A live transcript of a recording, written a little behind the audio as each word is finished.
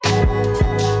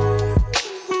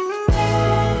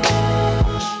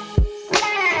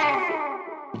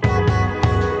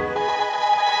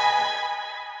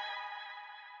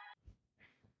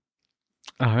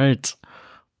right.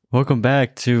 Welcome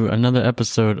back to another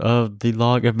episode of the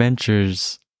Log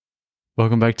Adventures.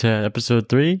 Welcome back to episode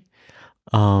 3.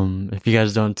 If you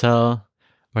guys don't tell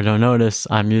or don't notice,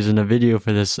 I'm using a video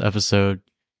for this episode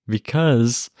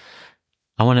because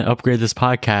I want to upgrade this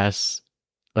podcast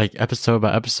like episode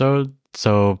by episode.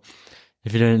 So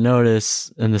if you didn't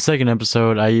notice, in the second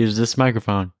episode, I used this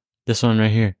microphone, this one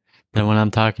right here, the one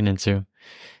I'm talking into.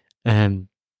 And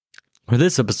for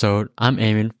this episode, I'm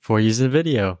aiming for using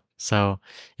video. So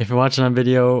if you're watching on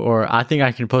video, or I think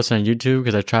I can post it on YouTube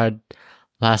because I tried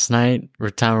last night.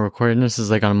 Time of recording this is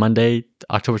like on Monday,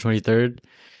 October 23rd.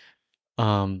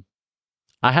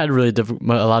 I had really a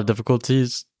lot of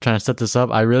difficulties trying to set this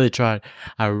up. I really tried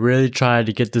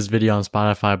to get this video on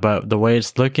Spotify, but the way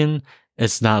it's looking,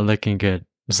 it's not looking good.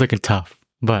 It's looking tough.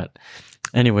 But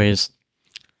anyways,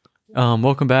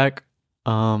 welcome back.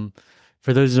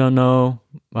 For those who don't know,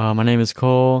 my name is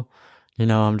Cole. You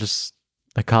know, I'm just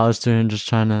a college student, just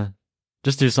trying to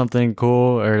just do something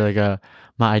cool, or like let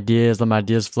my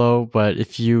ideas flow. But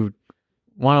if you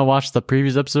want to watch the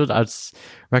previous episode, I'd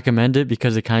recommend it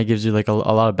because it kind of gives you like a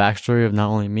lot of backstory of not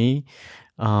only me,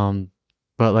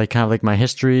 but like kind of like my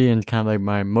history and kind of like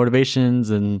my motivations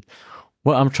and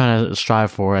what I'm trying to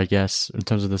strive for, I guess, in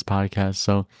terms of this podcast.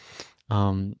 So,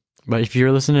 but if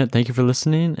you're listening, thank you for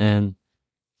listening. And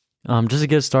just to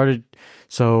get started,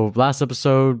 so last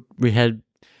episode we had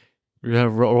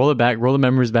roll the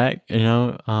memories back, you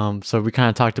know. So we kind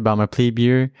of talked about my plebe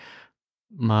year,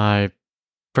 my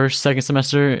second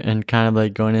semester, and kind of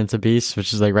like going into Beast,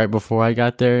 which is like right before I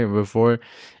got there, before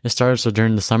it started. So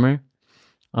during the summer,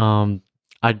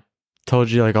 I told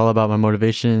you like all about my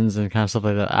motivations and kind of stuff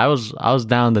like that. I was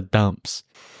down the dumps,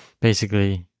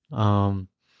 basically, and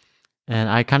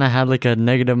I kind of had like a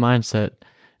negative mindset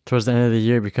towards the end of the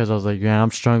year because I was like, yeah,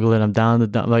 I'm struggling. I'm down the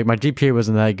dump. Like my GPA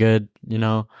wasn't that good, you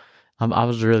know. I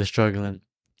was really struggling.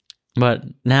 But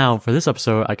now for this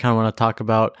episode, I kind of want to talk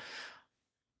about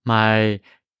my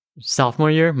sophomore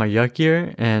year, my yuck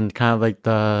year, and kind of like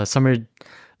the summer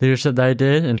leadership that I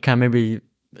did, and kind of maybe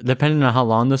depending on how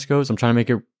long this goes, I'm trying to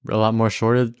make it a lot more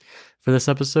shorter for this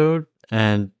episode.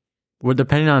 And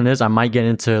depending on this, I might get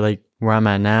into like where I'm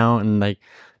at now and like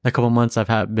a couple months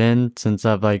I've been since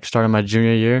I've like started my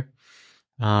junior year.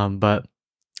 But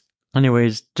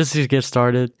anyways, just to get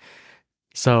started.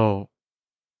 So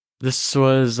this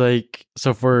was like,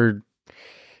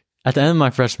 at the end of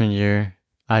my freshman year,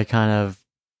 I kind of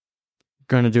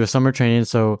going to do a summer training.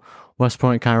 So West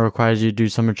Point kind of requires you to do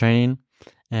summer training.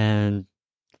 And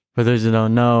for those who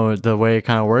don't know, the way it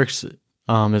kind of works,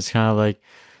 is kind of like,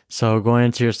 so going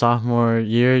into your sophomore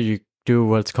year, you do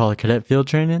what's called cadet field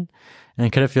training.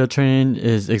 And cadet field training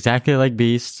is exactly like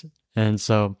Beast. And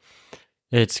so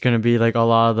it's going to be like a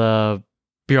lot of the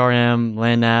BRM,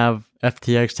 land nav,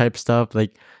 FTX type stuff,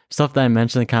 like stuff that I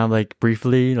mentioned kind of like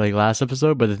briefly like last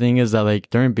episode. But the thing is that like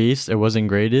during Beast, it wasn't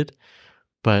graded.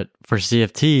 But for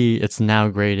CFT, it's now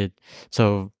graded.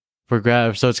 So for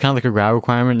grad, so it's kind of like a grad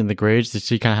requirement in the grades.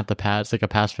 So you kind of have to pass, like a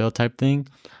pass fail type thing.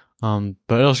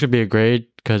 But it also could be a grade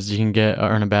because you can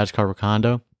earn a badge called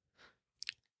Recondo.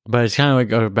 But it's kind of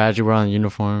like a badge you wear on the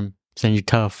uniform saying you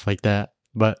tough like that.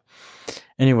 But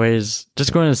anyways,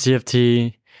 just going to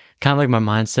CFT, kind of like my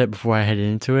mindset before I headed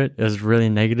into it was really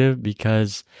negative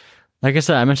because, like I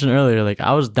said, I mentioned earlier, like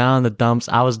I was down the dumps.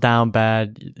 I was down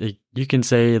bad. Like, you can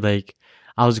say like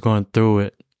I was going through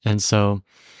it. And so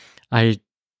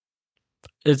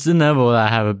it's inevitable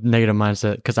that I have a negative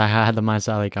mindset because I had the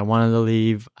mindset like I wanted to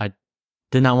leave. I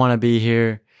did not want to be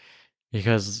here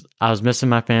because I was missing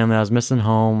my family. I was missing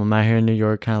home. I'm out here in New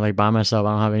York kind of like by myself.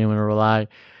 I don't have anyone to rely.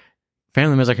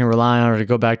 Family members I can rely on, or to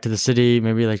go back to the city,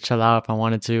 maybe like chill out if I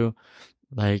wanted to.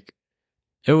 Like,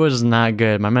 it was not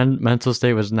good. My mental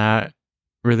state was not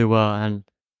really well. And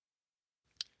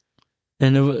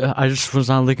I just was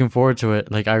not looking forward to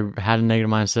it. Like, I had a negative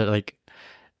mindset. Like,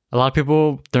 a lot of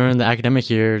people during the academic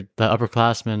year, the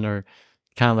upperclassmen or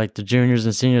kind of like the juniors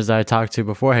and seniors that I talked to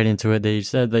before heading to it, they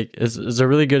said like it's a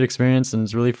really good experience and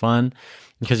it's really fun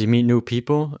because you meet new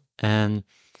people. And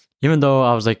even though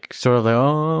I was like sort of like,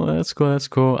 oh, that's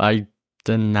cool, I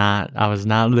was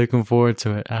not looking forward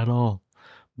to it at all.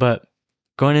 But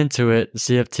going into it,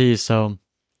 CFT, so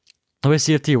the way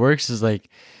CFT works is like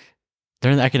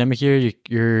during the academic year,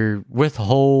 you're with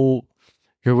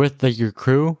like your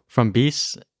crew from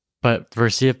Beast, but for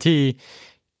CFT,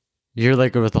 you're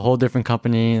like with a whole different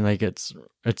company. And like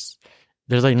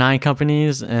there's like 9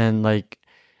 companies, and like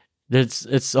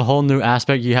it's a whole new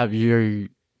aspect. You have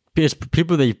it's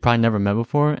people that you've probably never met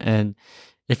before, and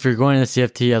if you're going to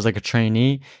CFT as like a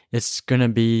trainee, it's gonna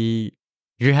be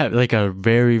you have like a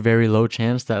very, very low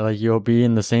chance that like you'll be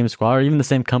in the same squad or even the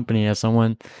same company as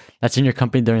someone that's in your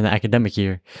company during the academic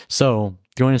year. So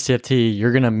going to CFT,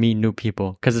 you're gonna meet new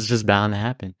people because it's just bound to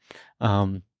happen.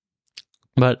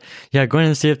 But yeah,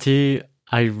 going to CFT,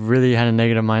 I really had a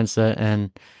negative mindset,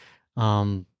 and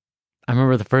I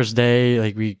remember the first day,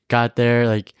 like we got there,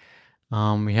 like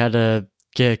we had to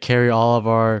carry all of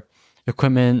our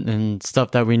equipment and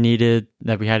stuff that we needed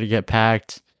that we had to get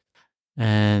packed,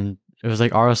 and it was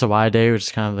like RSOI day, which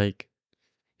is kind of like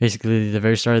basically the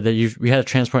very start of that. We had to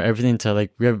transport everything to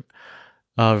like we have.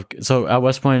 So at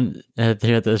West Point,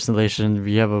 here at the installation,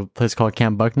 we have a place called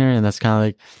Camp Buckner, and that's kind of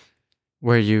like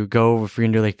where you go if you're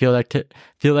gonna do like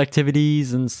field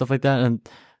activities and stuff like that. And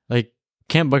like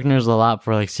Camp Buckner is a lot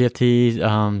for like CFT,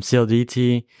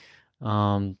 CLDT,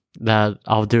 that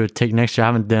I'll take next year. I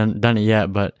haven't done it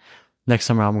yet, but next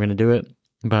summer I'm gonna do it.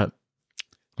 But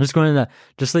I'm just going to that.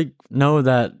 Just like know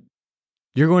that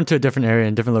you're going to a different area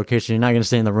and different location. You're not gonna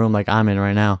stay in the room like I'm in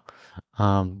right now.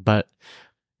 But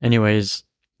anyways,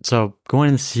 so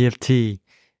going to CFT,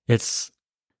 I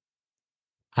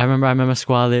remember I met my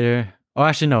squad leader. Oh,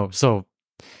 actually, no. So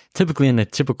typically in a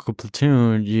typical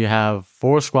platoon, you have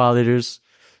 4 squad leaders.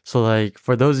 So like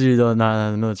for those of you that are not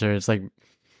in the military, it's like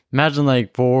imagine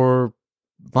like 4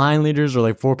 line leaders or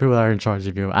like 4 people that are in charge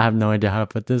of you. I have no idea how to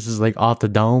put this. This is like off the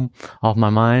dome, off my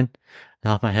mind,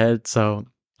 and off my head. So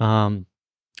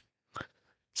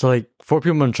like 4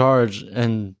 people in charge,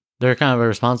 and they're kind of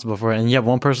responsible for it. And you have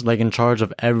one person like in charge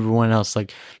of everyone else,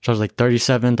 like in charge of like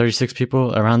 37, 36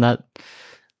 people around that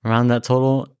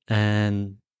total.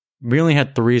 And we only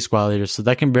had 3 squad leaders, so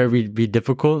that can be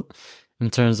difficult in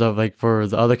terms of like for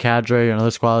the other cadre and other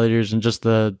squad leaders and just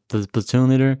the platoon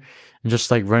leader and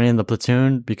just like running the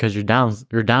platoon, because you're down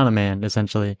a man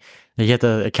essentially. And you have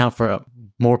to account for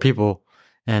more people,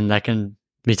 and that can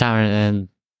be tiring.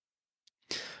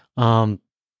 And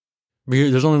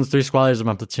there's only 3 squad leaders in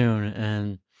my platoon,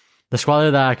 and the squad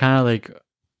leader that I kind of like,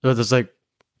 there's like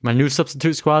my new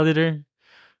substitute squad leader.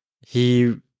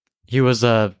 He was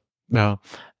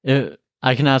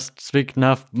I cannot speak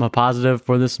enough positive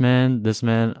for this man. This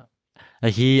man,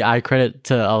 I credit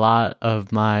to a lot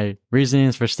of my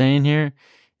reasonings for staying here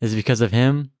is because of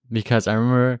him. Because I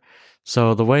remember,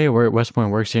 so the way West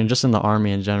Point works here, and just in the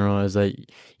Army in general, is that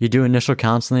you do initial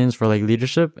counselings for like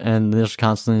leadership, and initial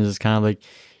counseling is kind of like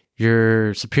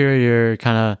your superior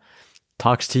kind of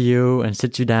talks to you and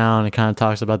sits you down and kind of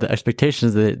talks about the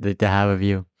expectations that they have of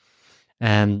you.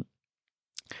 And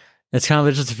it's kind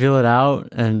of just to feel it out,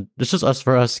 and it's just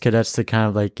for us cadets to kind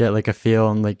of like get like a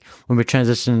feel, and like when we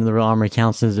transition to the real Army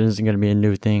counseling, it isn't going to be a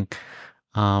new thing.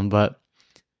 But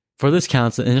for this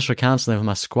initial counseling with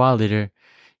my squad leader,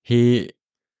 he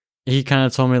kind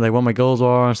of told me like what my goals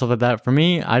are and stuff like that. For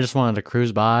me, I just wanted to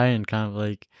cruise by and kind of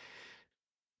like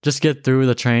just get through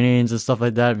the trainings and stuff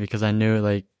like that, because I knew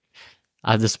like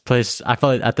I felt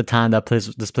like at the time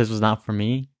this place was not for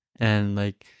me, and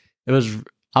like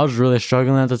I was really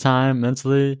struggling at the time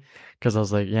mentally, because I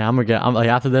was like, yeah, I'm like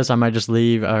after this I might just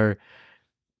leave or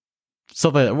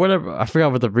stuff like that, whatever. I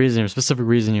forgot what the specific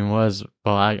reasoning was,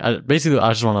 but I basically I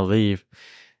just want to leave.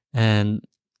 And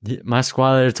my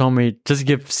squad leader told me just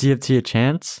give CFT a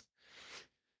chance,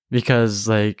 because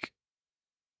like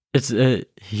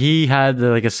he had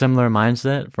like a similar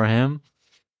mindset for him.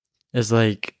 It's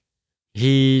like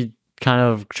he kind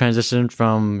of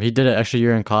transitioned he did an extra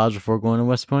year in college before going to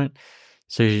West Point.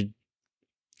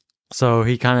 So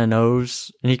he kind of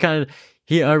knows, and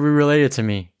he related to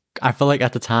me. I felt like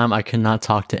at the time I could not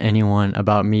talk to anyone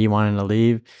about me wanting to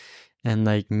leave, and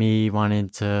like me wanting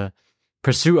to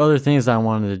pursue other things that I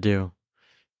wanted to do.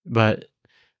 But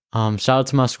shout out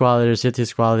to my squad leader, CFT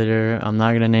squad leader. I'm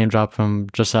not gonna name drop him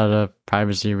just out of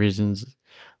privacy reasons,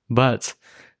 but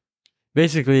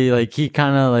basically, like he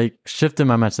kind of like shifted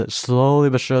my mindset slowly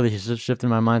but surely. He shifted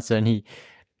my mindset, and he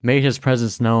made his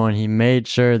presence known. He made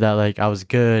sure that like I was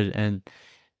good, and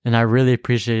I really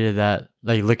appreciated that.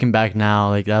 Like looking back now,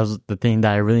 like that was the thing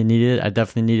that I really needed. I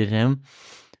definitely needed him,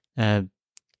 and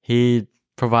he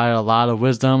provided a lot of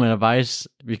wisdom and advice,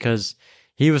 because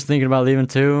he was thinking about leaving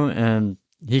too. And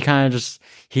he kind of just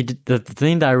did the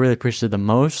thing that I really appreciated the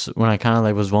most when I kind of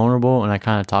like was vulnerable and I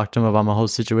kind of talked to him about my whole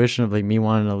situation of like me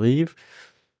wanting to leave,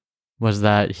 was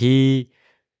that he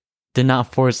did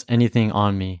not force anything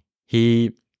on me.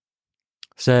 He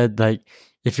said like,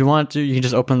 if you want to, you can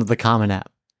just open the Common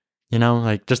App,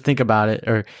 like just think about it,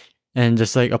 and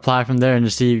just like apply from there and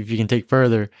just see if you can take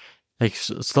further, like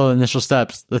slow initial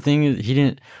steps. The thing is,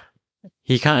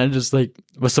 he kind of just like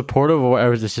was supportive of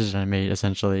whatever decision I made.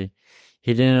 Essentially,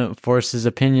 he didn't force his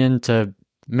opinion to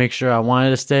make sure I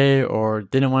wanted to stay or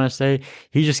didn't want to stay.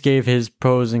 He just gave his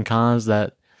pros and cons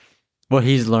that what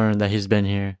he's learned that he's been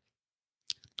here.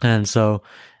 And so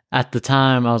at the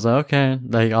time I was like, okay,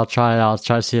 like I'll try it out, I'll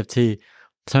try CFT.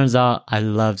 Turns out I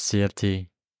love CFT.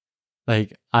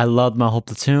 Like I loved my whole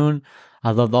platoon.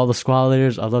 I loved all the squad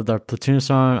leaders. I loved our platoon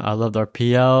sergeant. I loved our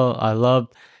PL. I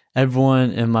loved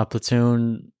everyone in my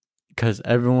platoon because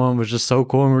everyone was just so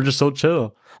cool and we were just so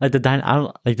chill. Like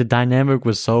the dynamic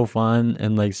was so fun,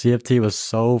 and like CFT was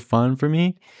so fun for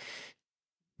me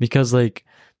because like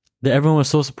everyone was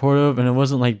so supportive, and it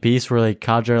wasn't like beasts where like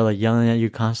cadre are like yelling at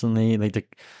you constantly. Like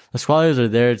the squad leaders are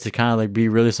there to kind of like be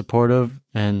really supportive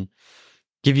and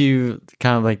give you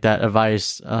kind of like that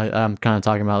advice I'm kind of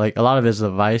talking about. Like a lot of it is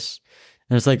advice,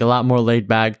 and it's like a lot more laid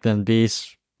back than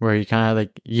beasts where you kind of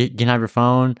like you can have your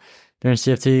phone during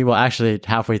CFT. Well, actually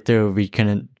halfway through we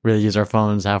couldn't really use our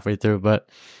phones halfway through, but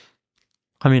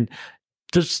I mean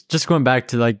just going back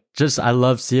to like just I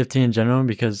love CFT in general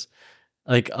because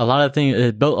like a lot of things,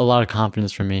 it built a lot of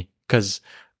confidence for me because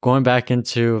going back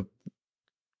into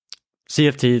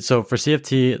CFT. So for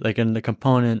CFT, like in the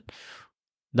component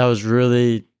that was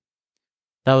really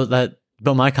that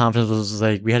built my confidence was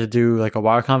like we had to do like a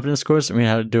water confidence course and we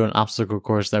had to do an obstacle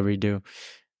course that we do.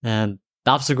 And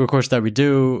the obstacle course that we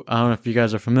do, I don't know if you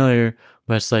guys are familiar,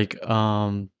 but it's like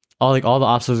all the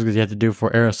obstacles you have to do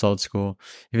for air assault school.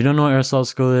 If you don't know what air assault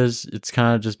school is, it's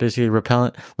kind of just basically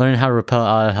learning how to rappel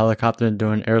out of a helicopter and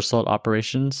doing air assault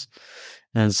operations.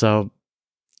 And so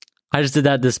I just did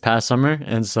that this past summer.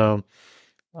 And so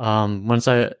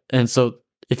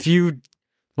if you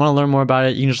want to learn more about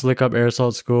it, you can just look up air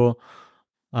assault school.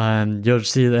 You'll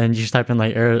see, and you just type in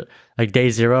like day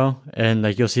 0, and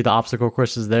like you'll see the obstacle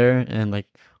courses there, and like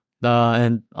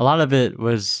and a lot of it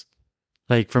was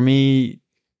like for me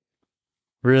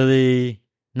really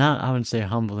not, I wouldn't say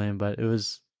humbling, but it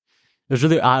was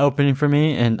really eye opening for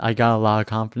me, and I got a lot of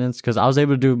confidence because I was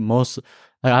able to do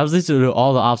I was able to do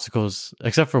all the obstacles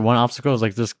except for one obstacle. It was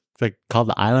like this like called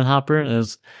the island hopper, and it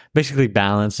was basically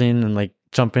balancing and like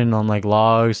jumping on like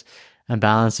logs and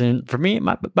balancing. For me,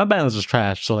 my balance was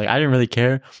trash, so like I didn't really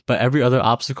care. But every other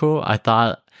obstacle, I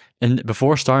thought, and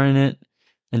before starting it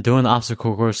and doing the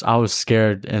obstacle course, I was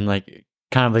scared and like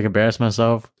kind of like embarrassed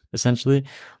myself essentially.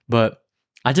 But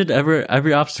I did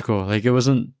every obstacle. Like it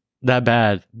wasn't that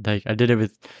bad. Like I did it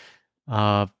with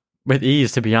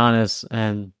ease, to be honest,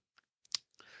 and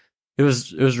it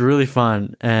was really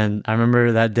fun. And I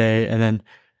remember that day. And then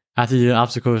after you do the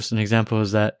obstacles, an example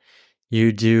is that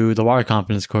you do the water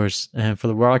confidence course. And for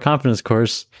the water confidence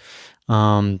course,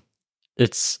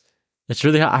 it's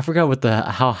really high. I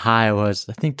forgot how high it was.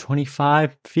 I think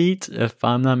 25 feet, if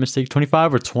I'm not mistaken,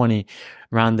 25 or 20,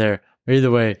 around there. But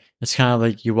either way, it's kind of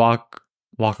like you walk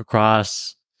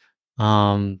across,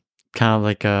 kind of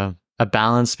like a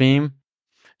balance beam,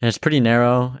 and it's pretty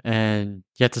narrow, and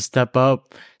you have to step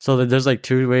up. So there's like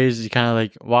 2 ways you kind of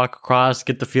like walk across,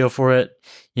 get the feel for it,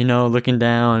 looking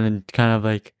down and kind of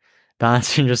like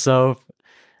balancing yourself.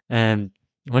 And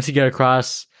once you get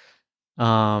across,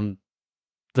 the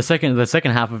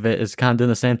second half of it is kind of doing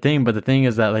the same thing. But the thing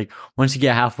is that like once you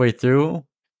get halfway through,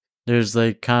 there's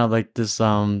like kind of like this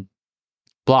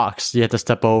blocks you have to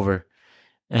step over,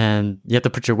 and you have to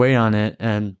put your weight on it,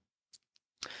 and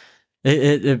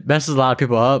it messes a lot of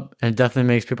people up and definitely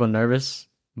makes people nervous.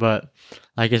 But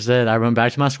like I said, I went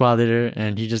back to my squad leader,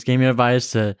 and he just gave me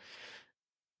advice to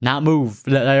not move,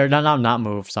 not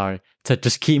move. Sorry, to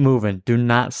just keep moving. Do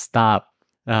not stop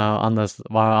on this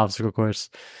water obstacle course.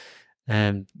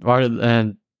 And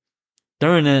during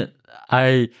it,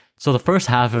 so the first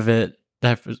half of it,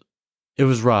 it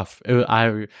was rough.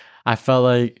 I felt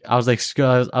like I was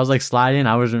like sliding.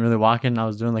 I wasn't really walking. I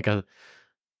was doing like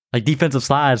defensive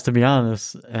slides, to be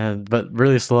honest, but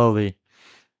really slowly.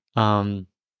 But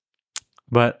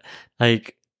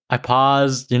like I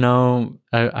paused,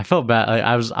 I felt bad. Like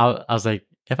I was like,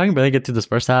 if I can barely get through this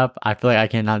first half, I feel like I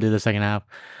cannot do the second half.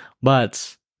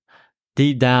 But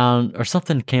deep down, or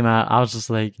something came out, I was just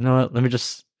like, you know what? Let me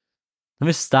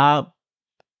stop,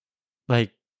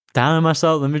 like downing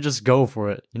myself. Let me just go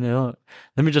for it. Let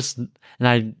me just.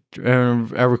 And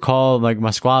I recall like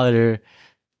my squad leader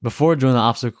before doing the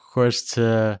obstacle course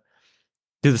to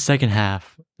do the second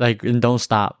half, like, and don't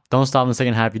stop in the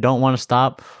second half. You don't want to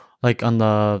stop like on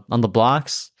the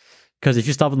blocks, because if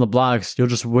you stop on the blocks, you'll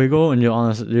just wiggle and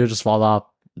you'll just fall off.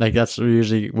 Like that's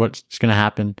usually what's gonna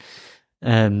happen.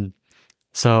 And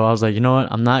so I was like, you know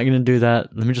what? I'm not gonna do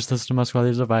that. Let me just listen to my squad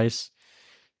leader's advice.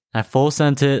 I full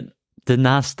sent it, did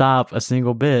not stop a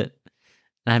single bit,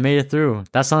 and I made it through.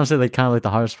 That's honestly like kind of like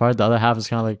the hardest part. The other half is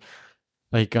kind of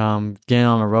like getting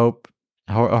on a rope.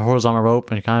 a horizontal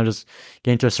rope and kind of just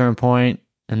getting to a certain point,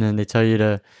 and then they tell you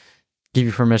to give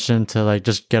you permission to like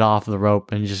just get off of the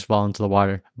rope and you just fall into the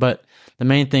water. But the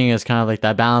main thing is kind of like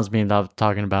that balance beam that I was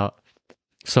talking about.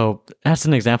 So that's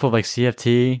an example of like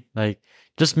CFT, like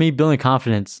just me building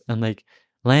confidence. And like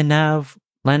land nav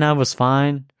was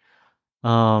fine.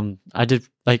 I did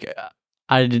like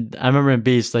I remember in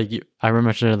Beast, like I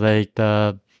remember like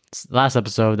the last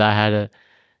episode that I had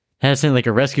to send like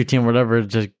a rescue team or whatever to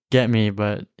just get me,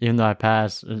 but even though I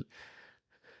passed,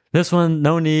 this one,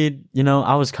 no need.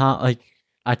 I was like,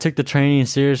 I took the training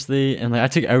seriously, and like I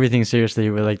took everything seriously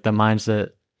with like the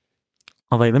mindset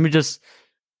of like, let me just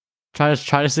try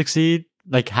to succeed.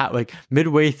 Like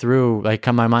midway through, like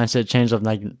my mindset changed of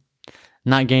like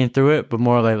not getting through it, but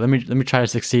more like let me try to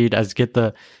succeed as get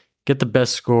the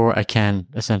best score I can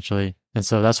essentially. And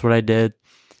so that's what I did.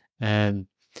 And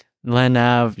land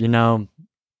nav,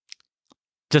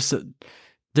 just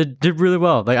did really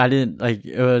well. Like I didn't like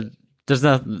it was there's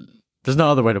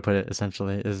no other way to put it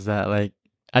essentially, is that like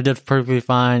I did perfectly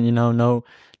fine, no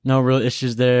real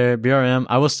issues there. BRM,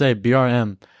 I will say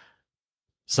BRM.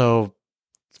 So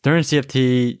during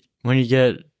CFT, when you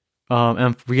get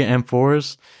we get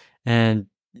M4s, and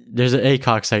there's an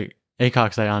ACOG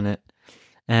site on it,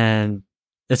 and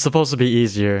it's supposed to be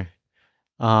easier.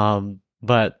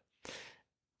 But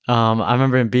I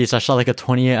remember in Beast I shot like a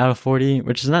 28 out of 40,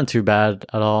 which is not too bad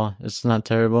at all. It's not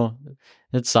terrible.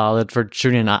 It's solid for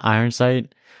shooting an iron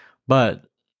sight. But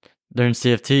during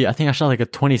CFT, I think I shot like a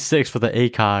 26 with an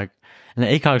ACOG. And the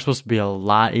ACOG is supposed to be a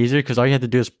lot easier because all you have to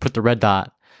do is put the red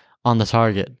dot on the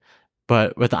target.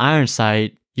 But with the iron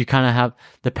sight, you kind of have,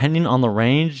 depending on the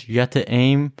range, you have to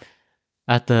aim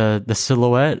at the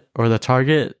silhouette or the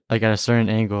target like at a certain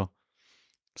angle.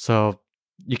 So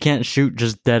you can't shoot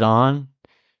just dead on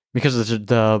because of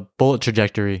the bullet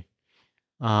trajectory.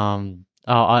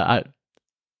 I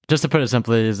just to put it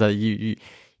simply is that you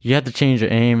have to change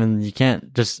your aim, and you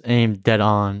can't just aim dead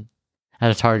on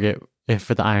at a target if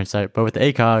with the iron sight. But with the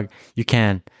ACOG, you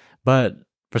can. But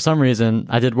for some reason,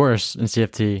 I did worse in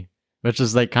CFT, which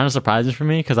is like kind of surprising for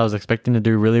me because I was expecting to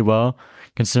do really well.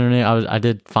 Considering I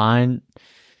did fine,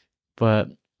 but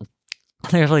I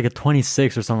think I was like a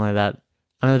 26 or something like that.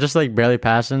 I mean, just like barely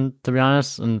passing, to be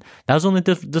honest. And that was only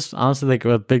just honestly like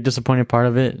a big disappointing part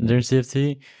of it during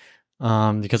CFT,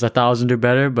 because I thought I was gonna do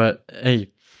better. But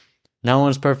hey, no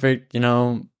one's perfect,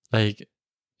 like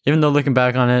even though looking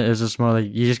back on it, it's just more like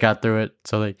you just got through it.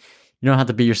 So like you don't have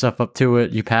to beat yourself up to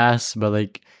it. You pass, but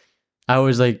like I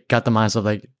always like got the mindset of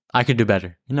like I could do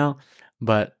better,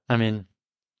 But I mean,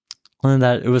 other than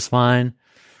that, it was fine.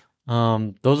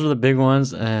 Those were the big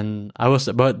ones, and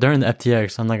but during the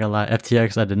FTX, I'm not gonna lie,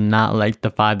 FTX, I did not like the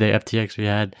 5-day FTX we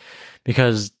had,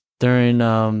 because during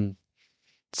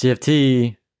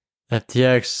CFT,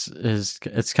 FTX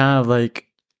it's kind of like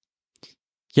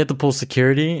you have to pull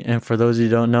security. And for those of you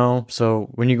who don't know, so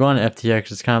when you go on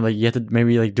FTX, it's kind of like you have to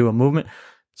maybe like do a movement.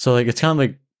 So like it's kind of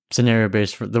like scenario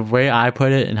based. For the way I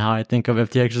put it and how I think of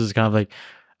FTX is kind of like,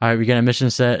 all right, we get a mission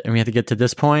set and we have to get to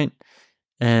this point,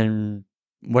 and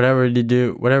whatever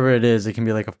it is, it can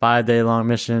be like a 5-day long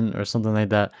mission or something like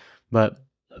that. But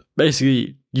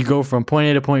basically, you go from point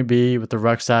A to point B with the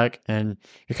rucksack, and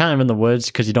you're kind of in the woods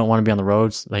because you don't want to be on the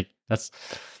roads. Like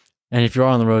and if you're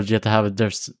on the roads, you have to have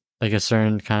there's like a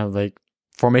certain kind of like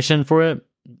formation for it.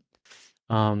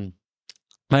 But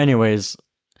anyways,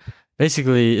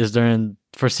 basically is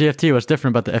for CFT, what's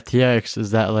different about the FTX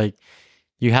is that like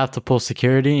you have to pull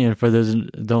security, and for those who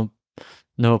don't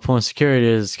know, pulling security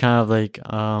is kind of like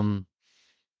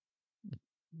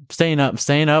staying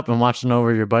up and watching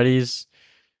over your buddies,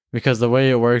 because the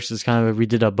way it works is kind of we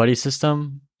did a buddy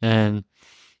system. And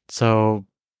so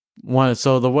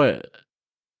the way,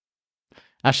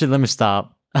 actually let me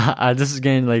stop. This is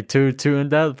getting like too in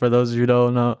depth for those of you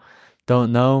who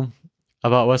don't know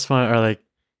about West Point or like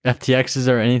FTXs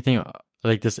or anything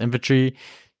like this infantry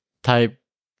type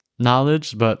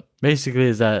knowledge. But basically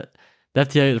is that the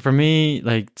FTX, for me,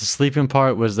 like the sleeping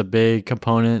part was the big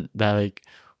component that like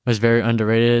was very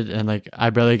underrated, and like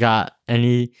I barely got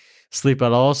any sleep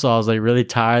at all. So I was like really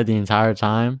tired the entire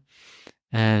time,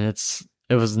 and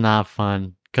it was not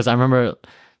fun. Because I remember,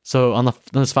 so on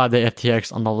this 5-day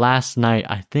FTX, on the last night,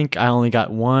 I think I only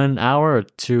got 1 hour or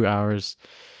 2 hours,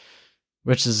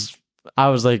 which is, I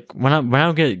was like, when I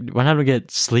don't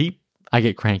get sleep, I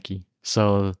get cranky.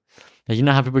 So like, you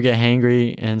know how people get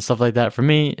hangry and stuff like that. For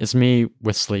me, it's me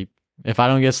with sleep. If I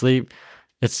don't get sleep,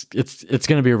 it's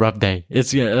gonna be a rough day.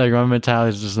 It's like my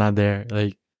mentality is just not there.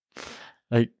 Like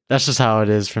that's just how it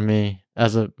is for me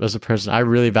as a person. I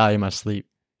really value my sleep.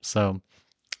 So,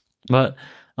 but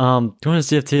Going to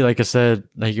CFT, like I said,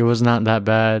 like it was not that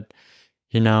bad.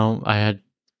 I had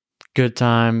good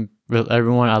time with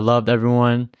everyone. I loved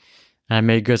everyone. And I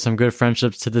made some good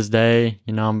friendships to this day.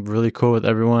 I'm really cool with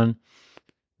everyone.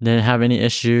 Didn't have any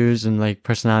issues and like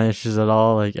personality issues at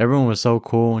all. Like everyone was so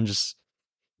cool and just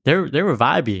they were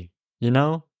vibey. You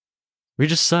know, we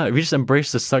just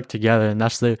embraced the suck together, and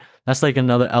that's like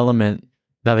another element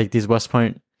that like these West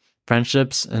Point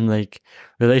friendships and like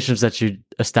relationships that you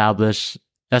establish.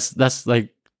 That's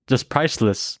like just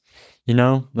priceless.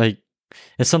 Like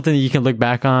it's something that you can look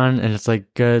back on, and it's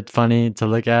like good, funny to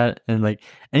look at, and like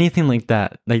anything like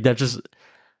that. Like that just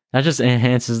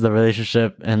enhances the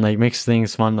relationship and like makes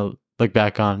things fun to look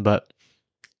back on. But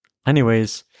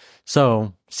anyways,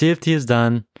 so CFT is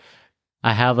done.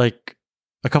 I have like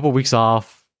a couple weeks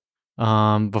off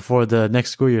before the next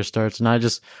school year starts, and I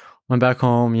just went back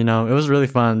home. It was really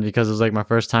fun because it was like my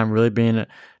first time really being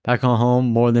back on home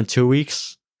more than 2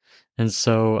 weeks, and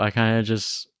so I kind of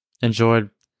just enjoyed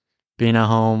being at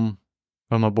home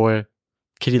with my boy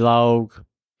Kitty Laug,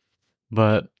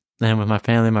 but then with my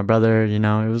family, my brother, it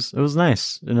was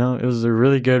nice. It was a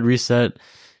really good reset.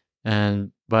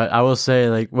 But I will say,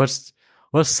 like,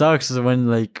 what sucks is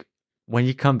when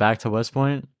you come back to West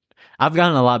Point. I've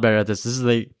gotten a lot better at this. This is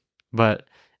like, but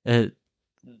it,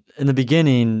 in the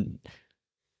beginning,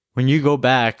 when you go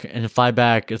back and fly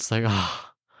back, it's like,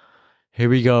 oh, here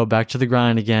we go, back to the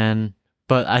grind again.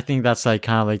 But I think that's like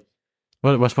kind of like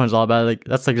what West Point is all about. Like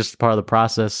that's like just part of the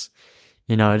process.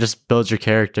 It just builds your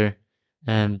character,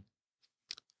 and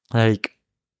like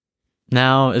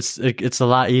now it's a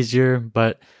lot easier.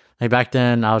 But like back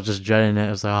then, I was just dreading it. It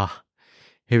was like, oh,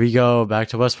 here we go, back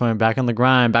to West Point, back on the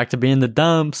grind, back to being the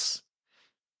dumps.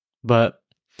 But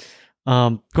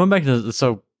going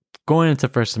into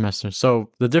first semester. So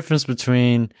the difference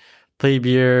between plebe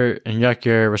year and yuck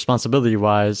year, responsibility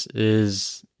wise,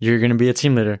 is you're going to be a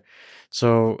team leader.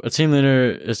 So a team leader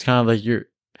is kind of like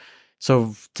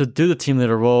so to do the team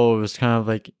leader role, it was kind of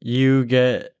like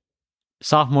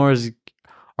sophomores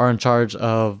are in charge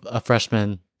of a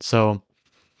freshman. So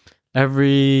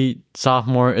every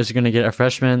sophomore is going to get a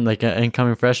freshman, like an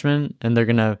incoming freshman, and they're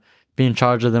going to be in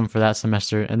charge of them for that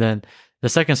semester. And then the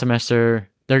second semester,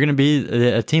 they're going to be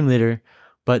a team leader,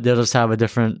 but they'll just have a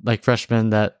different like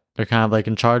freshman that they're kind of like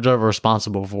in charge of or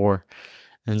responsible for.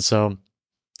 And so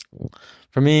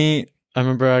for me, I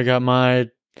remember I got my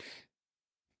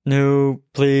new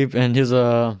plebe, and he's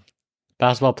a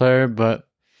basketball player. But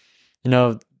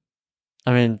I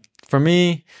mean, for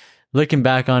me, looking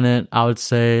back on it, I would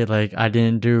say like I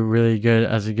didn't do really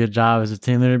good job as a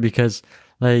team leader because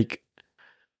like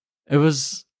it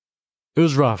was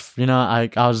rough. I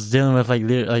was dealing with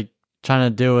like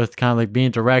trying to deal with kind of like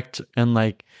being direct and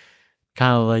like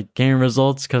kind of like getting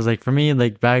results, because like for me,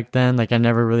 like back then, like I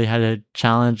never really had a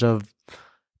challenge of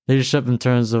leadership in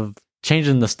terms of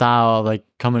changing the style of like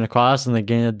coming across and like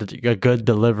getting a good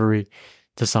delivery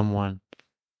to someone,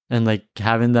 and like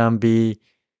having them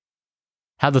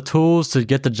have the tools to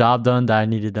get the job done that I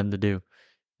needed them to do.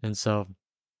 And so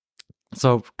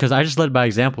because I just led by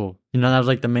example, that was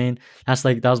like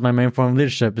that was my main form of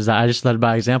leadership, is that I just led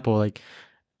by example. Like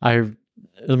it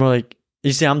was more like,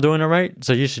 you see, I'm doing it right,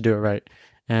 so you should do it right.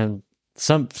 And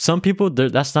some people,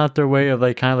 that's not their way of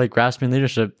like kind of like grasping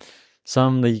leadership.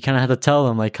 Some that you kind of have to tell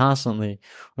them like constantly,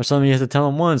 or some you have to tell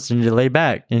them once and you lay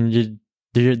back and you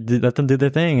let them do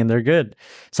their thing and they're good.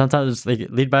 Sometimes it's like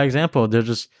lead by example. They're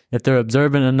just, if they're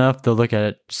observant enough, they'll look at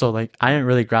it. So like I didn't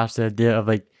really grasp the idea of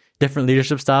like different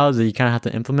leadership styles that you kind of have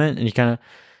to implement, and you kind of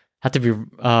have to be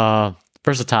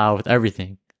versatile with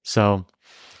everything. So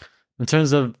in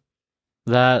terms of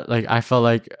that, like I felt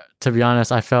like, to be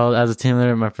honest, I failed as a team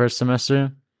leader in my first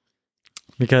semester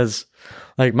because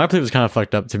like my play was kind of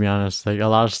fucked up, to be honest, like a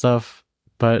lot of stuff.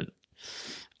 But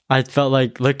I felt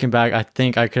like looking back, I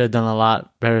think I could have done a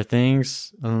lot better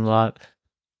things and a lot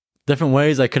different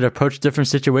ways I could approach different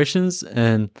situations,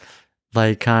 and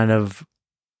like kind of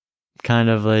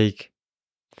like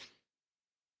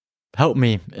help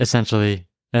me essentially,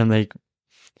 and like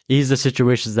ease the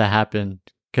situations that happened.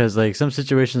 Because like some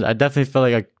situations, I definitely felt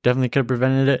like I definitely could have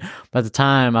prevented it. But at the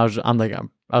time, I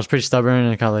was pretty stubborn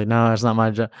and kind of like, no, it's not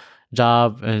my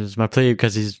job, and it's my plea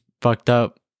because he's fucked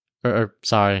up. Or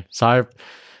sorry,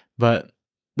 but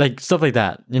like stuff like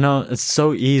that. It's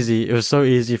so easy. It was so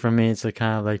easy for me to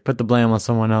kind of like put the blame on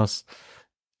someone else.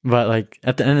 But like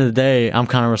at the end of the day, I'm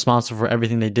kind of responsible for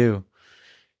everything they do,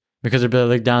 because they'd be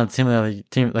like, look down at the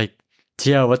team like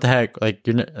TL, what the heck? Like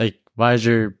you're not, like, why is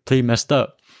your plea messed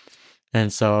up?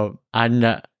 And so and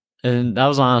that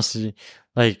was honestly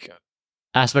like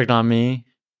aspect on me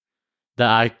that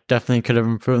I definitely could have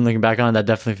improved. Looking back on it, that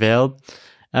definitely failed.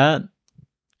 at.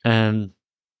 And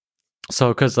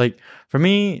so, cause like for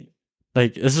me,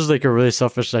 like this is like a really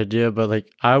selfish idea, but like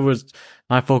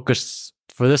my focus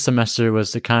for this semester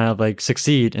was to kind of like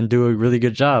succeed and do a really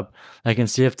good job, like in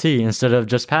CFT. Instead of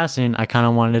just passing, I kind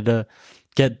of wanted to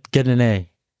get an A,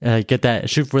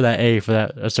 shoot for that A for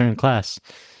that a certain class.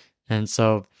 And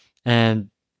so, and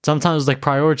sometimes like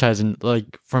prioritizing,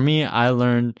 like for me, I've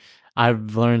learned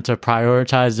to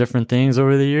prioritize different things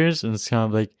over the years. And it's kind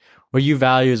of like what you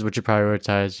value is what you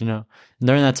prioritize, you know? And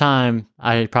during that time,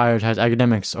 I prioritized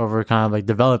academics over kind of like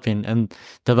developing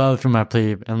my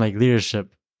plebe and like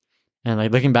leadership. And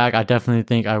like looking back, I definitely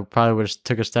think I probably would have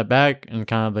took a step back and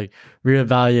kind of like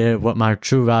reevaluate what my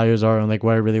true values are and like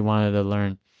what I really wanted to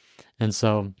learn. And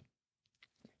so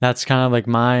that's kind of like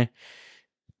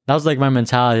that was like my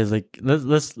mentality is like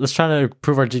let's try to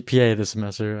improve our GPA this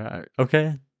semester.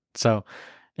 Okay. So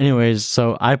anyways,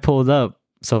 I pulled up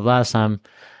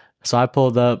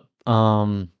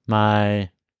my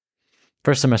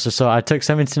first semester. So I took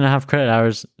 17 and a half credit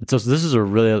hours. So this is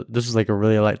like a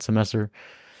really light semester.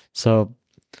 So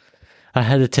I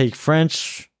had to take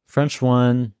French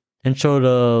 1, Intro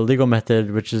to Legal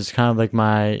Method, which is kind of like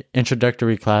my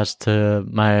introductory class to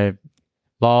my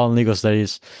law and legal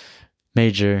studies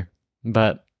major. And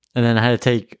then I had to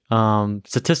take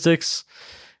statistics,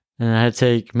 and I had to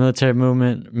take military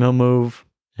movement, move,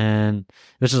 and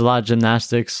which is a lot of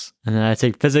gymnastics. And then I had to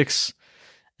take physics,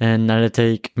 and I had to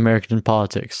take American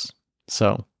politics.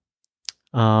 So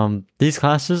these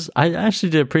classes, I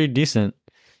actually did pretty decent,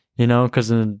 you know,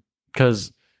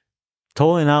 because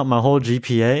totaling out my whole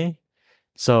GPA.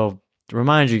 So to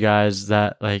remind you guys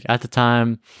that like at the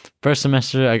time, first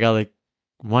semester I got like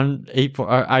 184.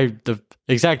 The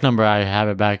exact number I have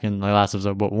it back in my last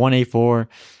episode, but 184.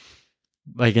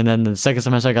 Like, and then the second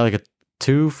semester I got like a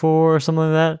 2.4 or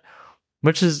something like that,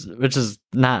 which is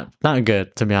not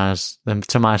good, to be honest,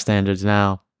 to my standards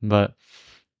now. But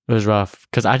it was rough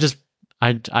because I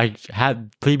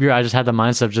had plebe year. I just had the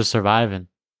mindset of just surviving,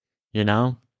 you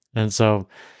know. And so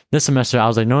this semester I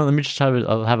was like, no, let me just try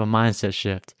to have a mindset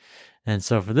shift. And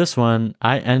so for this one,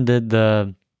 I ended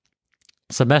the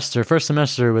first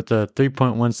semester with a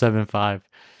 3.175.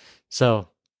 So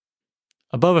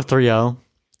above a 3.0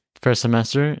 first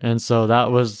semester. And so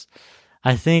that was,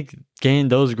 I think, getting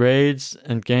those grades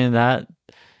and getting that,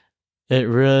 it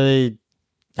really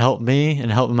helped me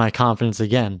and helped my confidence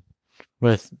again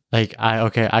with like,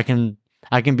 I can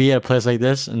be at a place like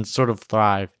this and sort of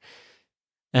thrive.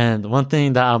 And one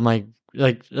thing that I'm like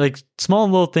small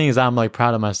little things that I'm like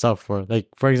proud of myself for. Like,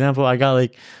 for example, I got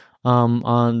like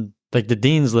on like the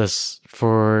dean's list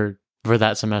for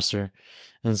that semester.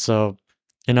 And so,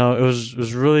 you know, it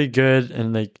was really good,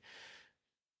 and like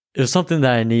it was something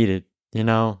that I needed, you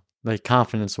know, like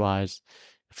confidence wise.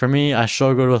 For me, I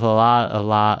struggled with a lot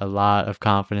of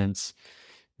confidence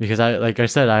because like I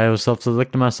said, I was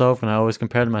self-selecting myself and I always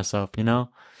compared to myself, you know,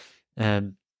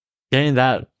 and getting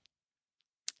that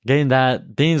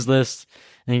dean's list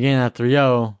and getting that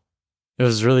 3.0, it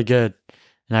was really good,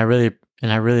 and I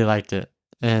really liked it,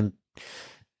 and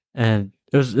it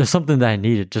was something that I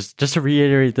needed. Just to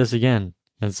reiterate this again.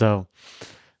 And so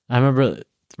I remember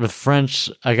with French,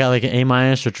 I got like an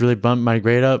A-, which really bumped my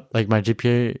grade up, like my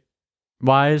GPA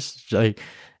wise, like,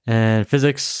 and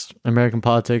physics, American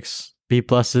politics, B+,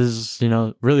 you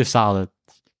know, really solid.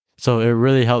 So it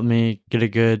really helped me get a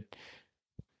good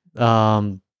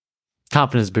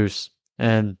confidence boost.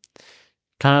 And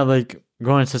kind of like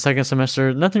going into second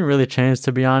semester, nothing really changed,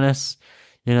 to be honest.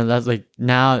 You know, that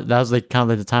was like kind of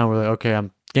like the time where like, okay, I'm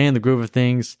getting the groove of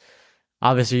things.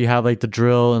 Obviously you have like the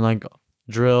drill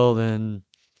and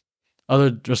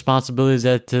other responsibilities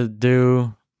that to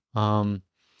do,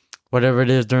 whatever it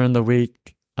is during the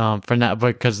week, for now,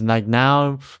 because like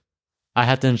now I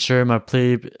have to ensure the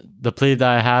plebe that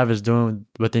I have is doing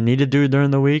what they need to do during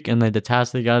the week, and like the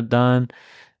tasks they got done.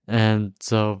 And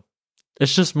so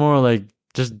it's just more like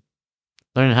just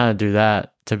learning how to do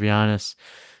that, to be honest.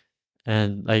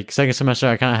 And like second semester,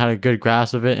 I kind of had a good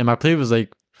grasp of it, and my plebe was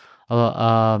like a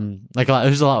lot, it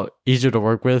was a lot easier to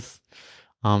work with,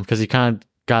 because he kind of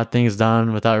got things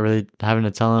done without really having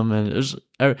to tell him, and it was,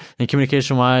 and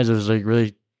communication wise, it was like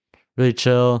really, really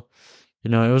chill. You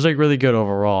know, it was like really good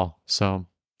overall. So,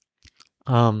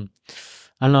 I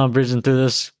know I'm breezing through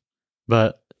this,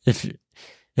 but if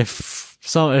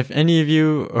any of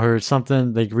you or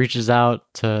something like reaches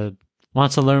out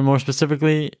wants to learn more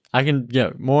specifically, I can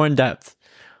get more in depth.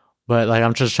 But like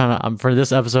I'm just trying to, for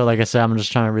this episode, like I said, I'm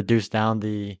just trying to reduce down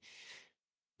the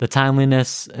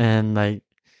timeliness and like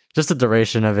just the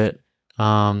duration of it.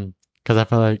 Because I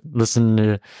feel like listening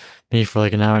to me for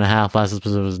like an hour and a half last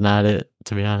episode was not it,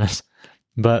 to be honest.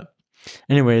 But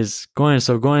anyways, going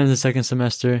into the second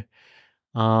semester,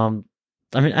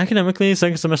 academically,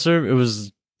 second semester it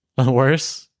was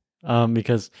worse,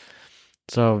 because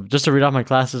so just to read off my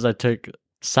classes, I took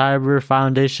Cyber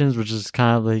Foundations, which is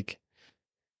kind of like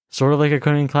sort of like a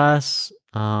coding class.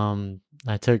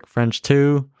 I took French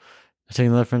 2. I took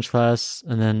another French class,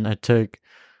 and then I took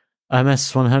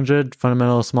MS 100,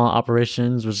 Fundamental Small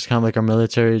Operations, which is kind of like our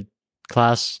military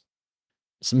class,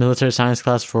 military science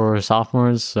class for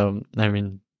sophomores. So,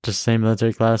 just same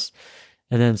military class.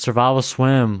 And then Survival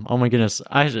Swim. Oh my goodness.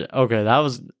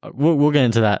 We'll get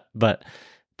into that. But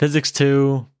Physics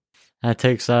 2, I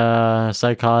take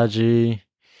psychology,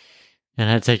 and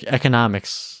I take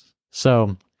economics.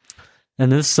 So, and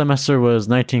this semester was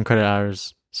 19 credit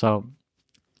hours. So,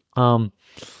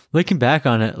 looking back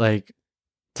on it, like,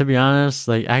 to be honest,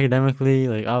 like academically,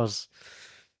 like I was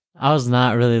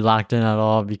not really locked in at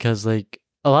all, because like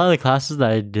a lot of the classes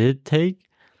that I did take,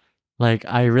 like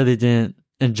I really didn't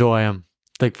enjoy them.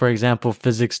 Like for example,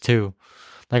 Physics 2.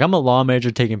 Like I'm a law major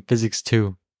taking Physics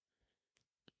 2.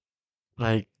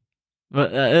 Like,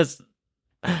 but it's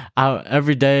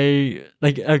every day.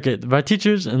 Like okay, my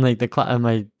teachers and like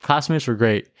my classmates were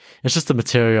great. It's just the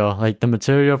material. Like the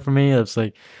material for me, it's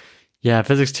like, yeah,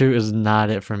 Physics 2 is not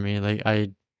it for me. Like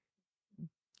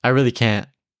I really can't.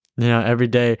 Every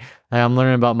day like, I'm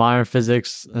learning about modern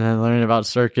physics, and then learning about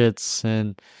circuits,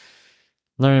 and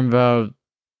learning about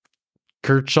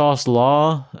Kirchhoff's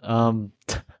law.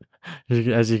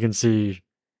 As you can see,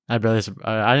 I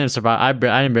didn't survive. I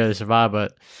didn't barely survive,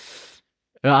 but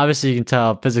obviously you can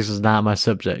tell physics was not my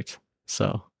subject.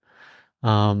 So,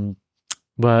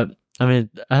 but other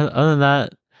than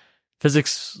that,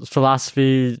 physics,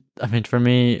 philosophy, for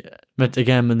me, but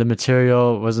again, the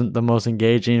material wasn't the most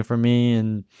engaging for me,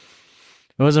 and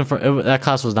that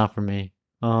class was not for me.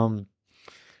 Other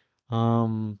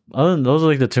than those are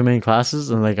like the two main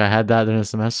classes, and like I had that during the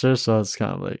semester, so it's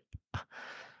kind of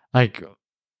like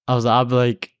I'll be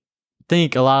like,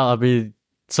 think a lot. I'll be,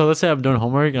 so let's say I'm doing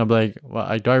homework, and I'll be like,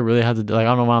 well, do I really have to do, like, I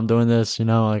don't know why I'm doing this,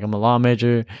 like I'm a law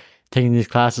major, taking these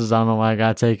classes, I don't know why I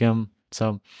gotta take them.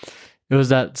 So it was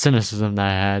that cynicism that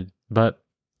I had. But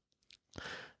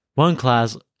one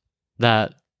class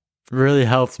that really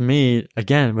helped me,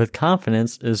 again, with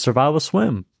confidence is Survival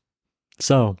Swim.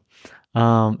 So,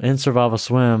 in Survival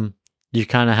Swim, you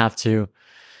kind of have to,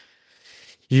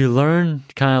 you learn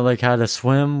kind of like how to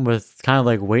swim with kind of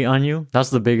like weight on you. That's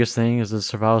the biggest thing, is the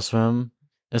Survival Swim.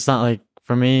 It's not like,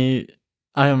 for me,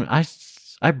 I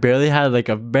barely had like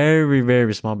a very,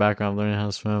 very small background learning how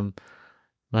to swim.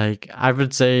 Like, I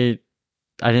would say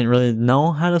I didn't really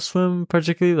know how to swim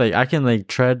particularly. Like, I can like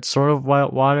tread sort of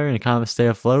water and kind of stay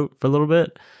afloat for a little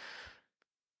bit.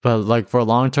 But like for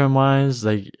long-term wise,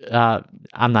 like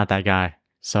I'm not that guy.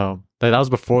 So like that was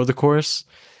before the course.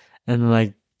 And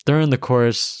like during the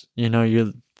course,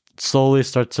 you slowly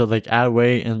start to like add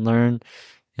weight and learn.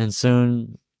 And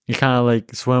soon you kind of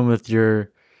like swim with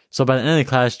so by the end of the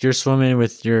class, you're swimming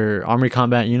with your Army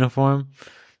combat uniform.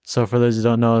 So for those who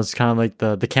don't know, it's kind of like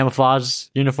the camouflage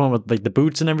uniform with like the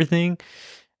boots and everything.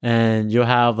 And you'll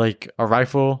have like a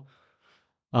rifle,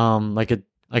 like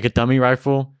a dummy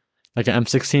rifle, like an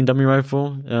M16 dummy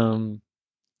rifle.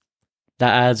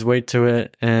 That adds weight to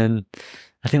it, and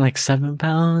I think like 7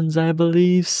 pounds, I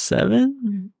believe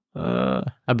 7.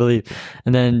 I believe,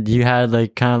 and then you had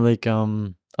like kind of like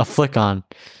a flick on,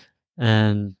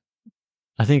 and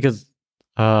I think it's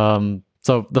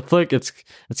so the flick, it's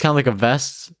kind of like a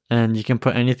vest, and you can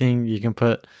put anything. You can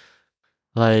put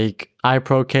like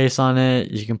iPro case on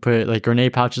it. You can put like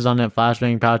grenade pouches on it,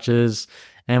 flashbang pouches,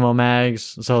 ammo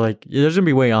mags. So like there's gonna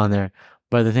be weight on there.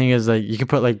 But the thing is, like, you can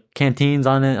put like canteens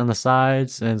on it on the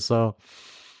sides, and so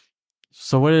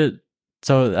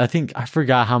I think I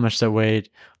forgot how much that weighed,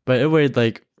 but it weighed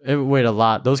a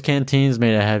lot. Those canteens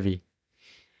made it heavy.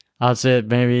 I'd say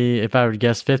maybe, if I would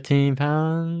guess, 15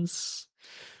 pounds.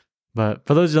 But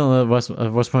for those who don't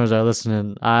know, West Pointers that are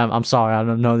listening, I'm sorry, I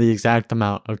don't know the exact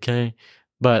amount. Okay,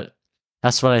 but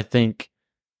that's what I think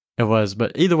it was.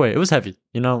 But either way, it was heavy.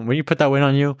 When you put that weight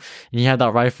on you, and you have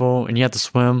that rifle, and you have to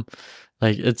swim,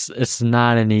 like it's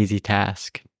not an easy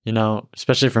task,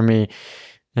 especially for me.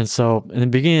 And so in the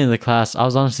beginning of the class, I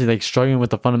was honestly like struggling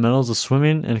with the fundamentals of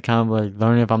swimming, and kind of like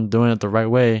learning if I'm doing it the right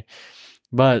way.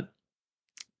 But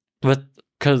with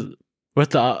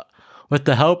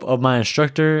the help of my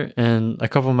instructor and a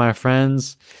couple of my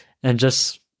friends, and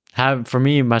just having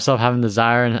the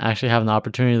desire and actually having the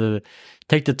opportunity to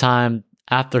take the time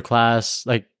after class,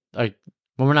 like when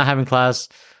we're not having class,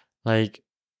 like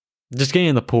just getting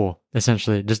in the pool,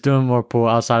 essentially just doing more pool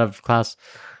outside of class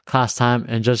time,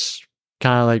 and just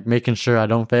kind of like making sure I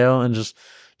don't fail and just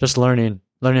learning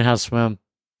how to swim,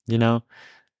 you know?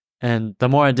 And the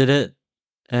more I did it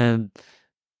and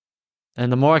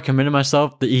the more I committed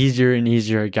myself, the easier and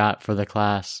easier it got for the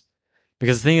class.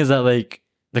 Because the thing is that like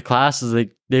the classes,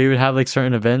 like they would have like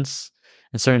certain events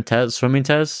and certain tests, swimming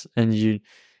tests, and you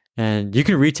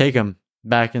can retake them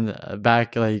back in the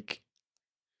back like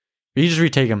you just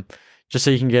retake them just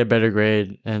so you can get a better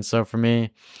grade. And so for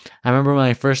me, I remember when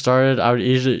I first started, I would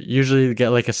usually get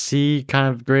like a C kind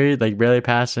of grade, like barely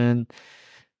passing,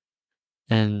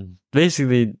 and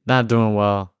basically not doing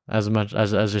well as much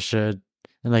as it should,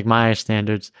 and like my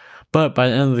standards. But by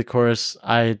the end of the course,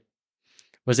 I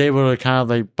was able to kind of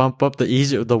like bump up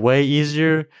the way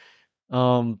easier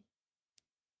um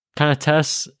kind of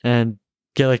tests and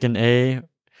get like an A,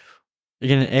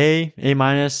 get an A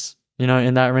minus,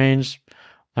 in that range.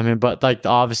 I mean, but like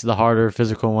obviously the harder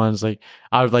physical ones, like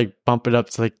I would like bump it up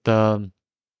to like the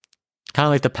kind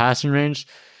of like the passing range.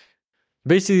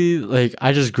 Basically, like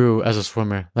I just grew as a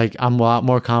swimmer. Like I'm a lot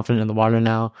more confident in the water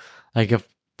now. Like if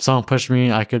someone pushed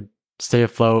me, I could stay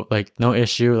afloat, like no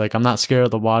issue. Like I'm not scared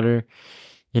of the water.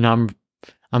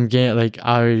 I'm getting like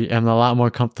I am a lot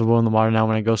more comfortable in the water now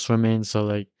when I go swimming. So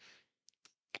like,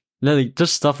 like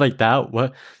just stuff like that.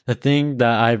 What the thing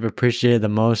that I've appreciated the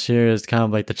most here is kind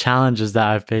of like the challenges that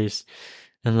I've faced,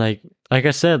 and like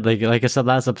I said, like I said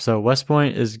last episode, West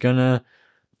Point is gonna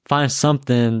find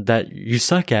something that you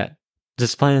suck at,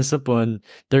 just plain and simple, and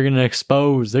they're gonna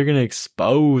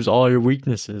expose all your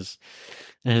weaknesses,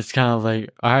 and it's kind of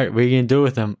like, all right, what are you gonna do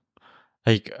with them?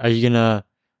 Like, are you gonna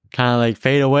kind of like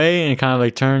fade away and kind of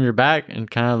like turn your back and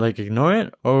kind of like ignore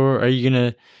it, or are you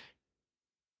gonna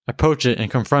approach it and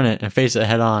confront it and face it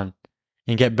head on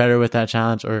and get better with that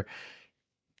challenge, or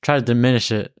try to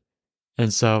diminish it?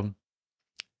 And so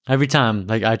every time,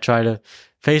 like I try to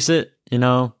face it,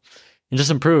 and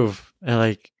just improve. And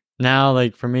like now,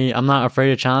 like for me, I'm not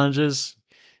afraid of challenges.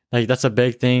 Like that's a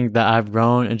big thing that I've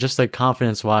grown, and just like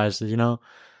confidence wise,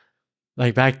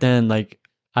 like back then, like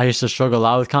I used to struggle a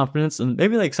lot with confidence, and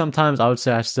maybe like sometimes I would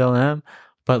say I still am,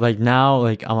 but like now,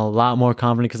 like I'm a lot more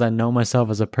confident because I know myself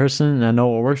as a person, and I know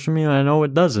what works for me and I know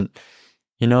what doesn't,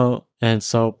 and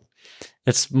so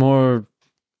it's more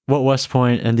what West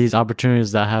Point and these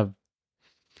opportunities that have,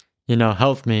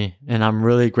 helped me, and I'm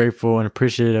really grateful and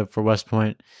appreciative for West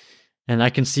Point. And I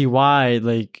can see why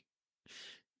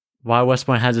West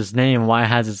Point has its name, why it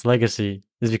has its legacy,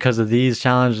 is because of these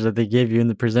challenges that they give you and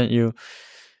they present you,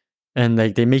 and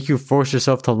like they make you force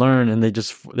yourself to learn, and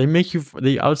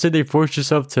I would say they force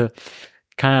yourself to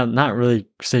kind of not really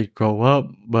say grow up,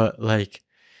 but like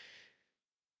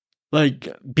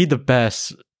be the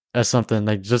best at something,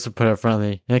 like just to put it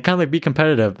friendly, and kind of like be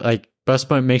competitive. Like West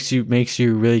Point makes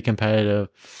you really competitive,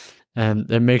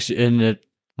 and it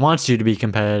wants you to be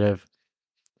competitive,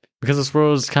 because this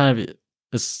world is kind of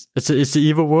it's the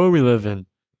evil world we live in.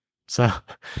 So,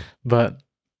 but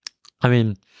I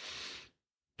mean,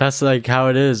 that's like how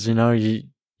it is, you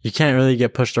can't really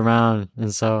get pushed around,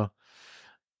 and so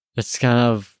it's kind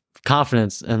of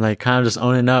confidence and like kind of just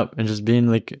owning up and just being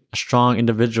like a strong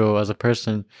individual as a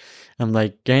person, and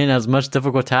like getting as much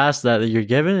difficult tasks that you're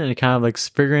given and kind of like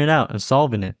figuring it out and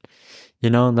solving it.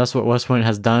 And that's what West Point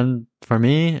has done for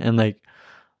me, and like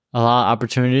a lot of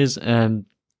opportunities. And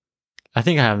I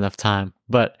think I have enough time,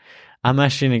 but I'm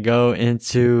actually going to go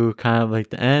into kind of like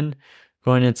the end,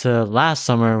 going into last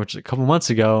summer, which is a couple months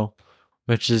ago,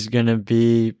 which is going to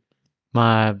be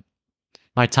my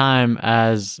time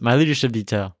as my leadership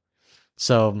detail.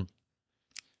 So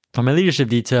for my leadership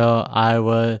detail,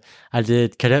 I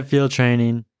did cadet field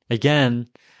training again,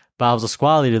 but I was a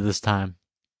squad leader this time.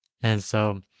 And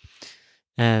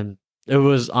it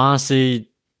was honestly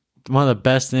one of the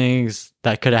best things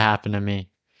that could have happened to me,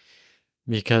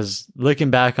 because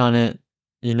looking back on it,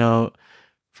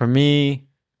 for me,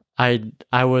 I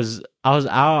was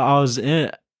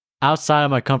outside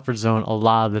of my comfort zone a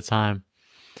lot of the time,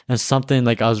 and something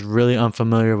like I was really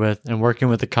unfamiliar with, and working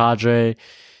with the cadre,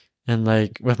 and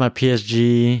like with my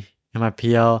PSG and my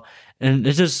PL, and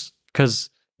it's just because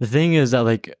the thing is that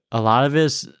like a lot of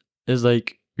it is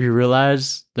like you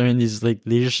realize during these like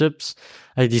leaderships,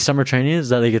 like these summer trainings,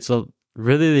 that like it's a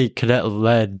really like, cadet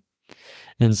led,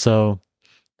 and so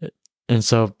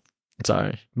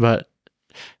sorry,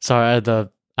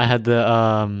 I had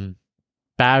the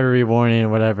battery warning or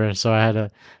whatever, so I had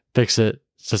to fix it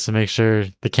just to make sure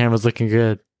the camera's looking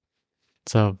good.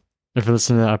 So if you're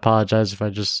listening, I apologize if I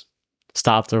just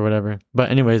stopped or whatever. But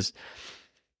anyways,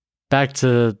 back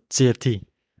to CFT.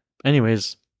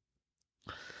 Anyways,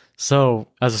 so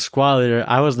as a squad leader,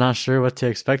 I was not sure what to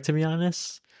expect, to be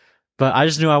honest. But I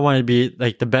just knew I wanted to be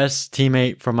like the best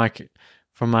teammate for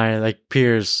for my like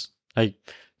peers, like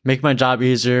make my job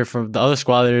easier for the other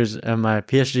squatters and my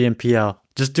PSG and PL.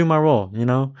 Just do my role, you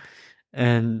know?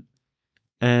 And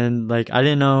like I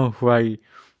didn't know who I mean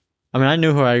I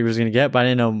knew who I was gonna get, but I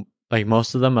didn't know like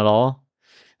most of them at all,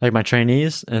 like my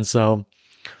trainees. And so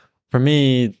for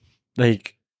me,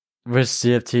 like with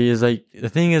CFT is like the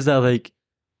thing is that like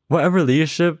whatever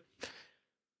leadership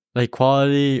like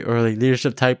quality or like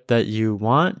leadership type that you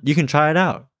want, you can try it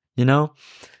out, you know?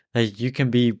 Like you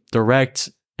can be direct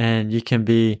and you can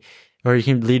be or you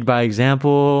can lead by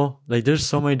example. Like there's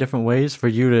so many different ways for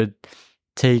you to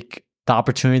take the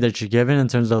opportunity that you're given in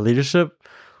terms of leadership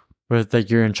with like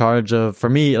you're in charge of for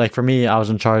me I was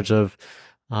in charge of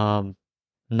um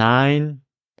nine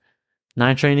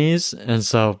trainees, and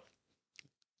so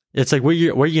it's like what are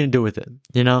you gonna do with it,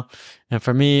 you know? And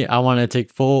for me, I want to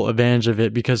take full advantage of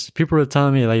it because people are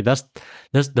telling me like that's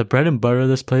the bread and butter of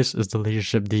this place is the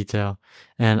leadership detail,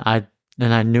 and I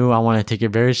knew I want to take it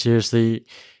very seriously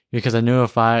because I knew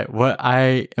if what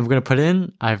I am gonna put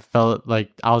in, I felt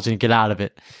like I was gonna get out of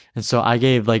it, and so I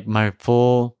gave like my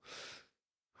full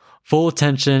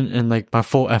attention and like my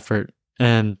full effort.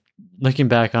 And looking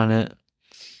back on it,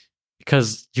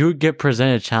 because you would get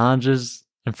presented challenges.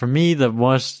 And for me, the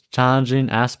most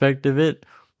challenging aspect of it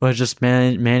was just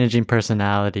managing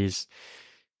personalities.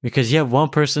 Because you have one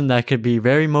person that could be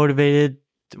very motivated,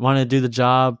 want to do the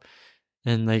job,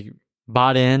 and like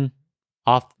bought in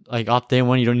off day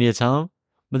one, you don't need to tell them.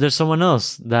 But there's someone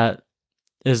else that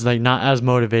is like not as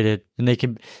motivated, and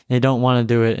they don't want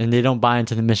to do it, and they don't buy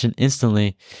into the mission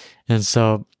instantly. And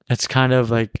so it's kind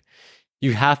of like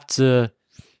you have to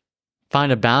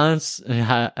find a balance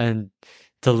and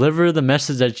deliver the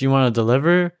message that you want to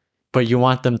deliver, but you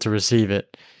want them to receive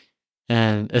it.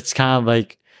 And it's kind of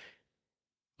like,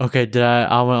 okay,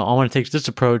 I want to take this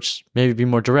approach, maybe be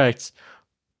more direct,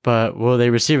 but will they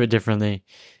receive it differently?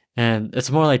 And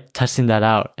it's more like testing that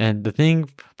out. And the thing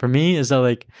for me is that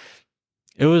like,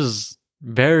 it was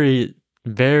very,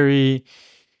 very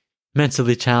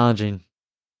mentally challenging.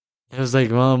 It was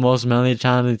like one of the most mentally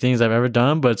challenging things I've ever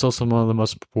done, but it's also one of the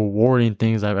most rewarding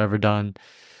things I've ever done.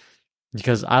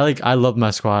 Because I love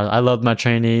my squad. I love my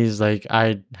trainees. Like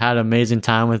I had an amazing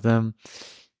time with them.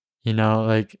 You know,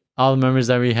 like all the memories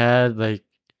that we had, like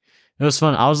it was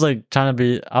fun. I was like just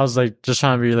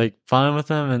trying to be like fun with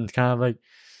them and kind of like,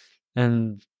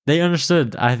 and they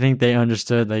understood. I think they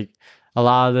understood like a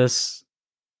lot of this,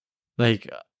 like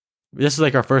this is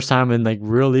like our first time in like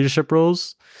real leadership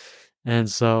roles. And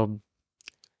so,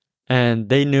 and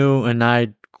they knew, and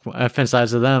I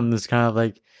emphasized to them, it's kind of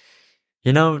like,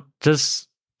 you know, just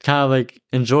kind of like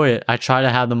enjoy it. I try to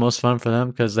have the most fun for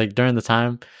them because like during the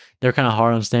time, they're kind of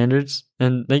hard on standards,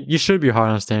 and like you should be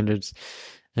hard on standards.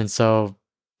 And so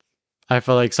I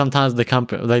feel like sometimes the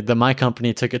company, like my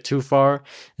company took it too far.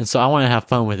 And so I want to have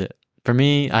fun with it. For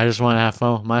me, I just want to have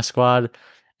fun with my squad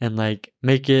and like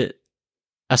make it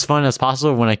as fun as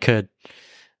possible when I could.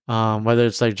 Whether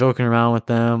it's like joking around with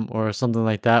them or something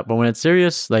like that. But when it's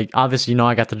serious, like obviously, you know,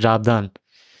 I got the job done,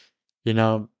 you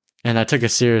know, and I took it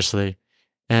seriously.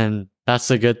 And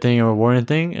that's a good thing, a rewarding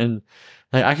thing. And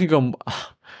like I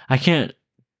can't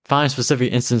find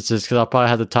specific instances because I'll probably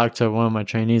have to talk to one of my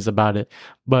trainees about it.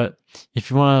 But if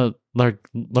you want to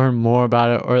learn more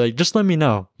about it or like just let me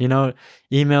know, you know,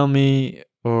 email me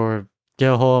or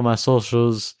get a hold of my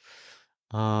socials.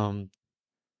 And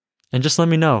just let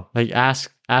me know. Like ask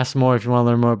more if you want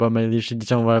to learn more about my leadership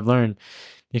detail and what I've learned,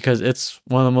 because it's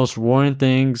one of the most rewarding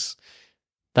things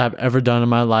that I've ever done in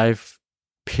my life.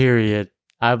 Period.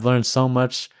 I've learned so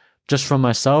much just from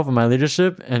myself and my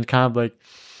leadership, and kind of like,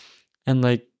 and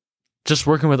like, just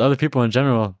working with other people in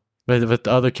general, with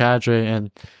the other cadre, and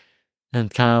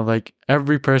kind of like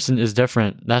every person is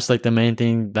different. That's like the main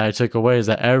thing that I took away, is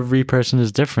that every person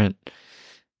is different,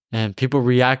 and people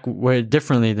react way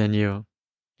differently than you.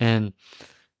 And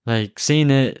like seeing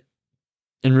it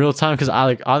in real time, because I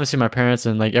like obviously my parents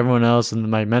and like everyone else and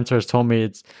my mentors told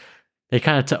me they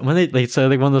kind of when they say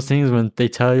like one of those things when they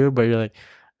tell you, but you're like,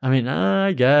 I mean,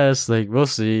 I guess like we'll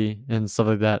see and stuff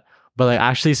like that. But like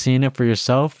actually seeing it for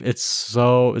yourself, it's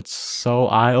so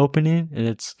eye opening, and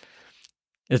it's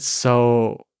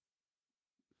so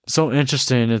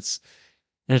interesting.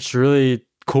 It's really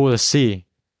cool to see,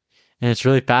 and it's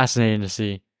really fascinating to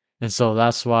see, and so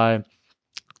that's why.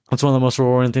 It's one of the most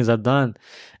rewarding things I've done.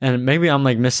 And maybe I'm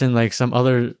like missing like some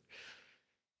other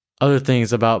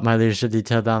things about my leadership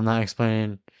detail that I'm not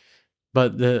explaining.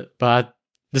 But this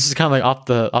is kind of like off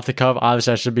the cuff.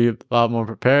 Obviously I should be a lot more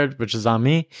prepared, which is on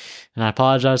me. And I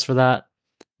apologize for that.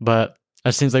 But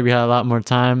it seems like we had a lot more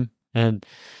time. And,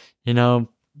 you know,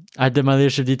 I did my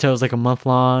leadership details like a month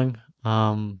long.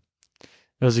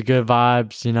 It was a good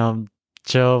vibes,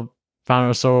 chill. Found it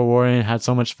was so rewarding. Had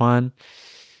so much fun,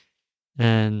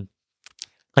 and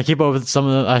I keep up with some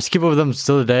of them. I keep up with them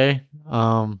still today.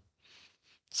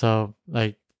 So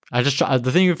like I just try.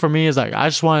 The thing for me is like I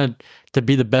just wanted to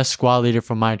be the best squad leader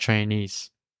for my trainees,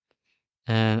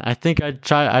 and I think I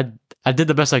did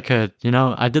the best I could.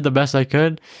 I did the best I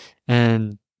could,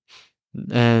 and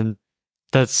and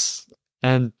that's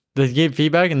and they gave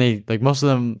feedback, and they like most of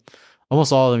them,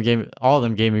 almost all of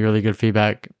them gave me really good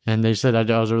feedback, and they said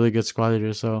I was a really good squad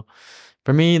leader. So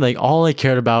for me, like all I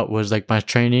cared about was like my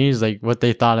trainees, like what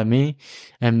they thought of me,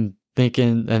 and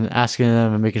thinking and asking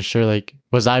them and making sure like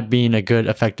was I being a good,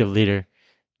 effective leader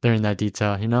during that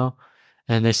detail.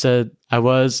 And they said I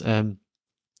was, and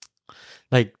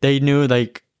like they knew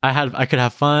like I could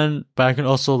have fun, but I could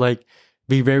also like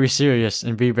be very serious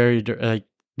and be very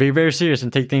serious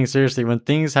and take things seriously when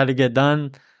things had to get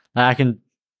done. I can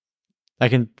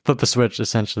flip the switch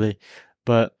essentially,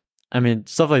 but I mean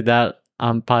stuff like that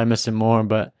I'm probably missing more,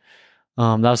 but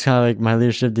that was kind of like my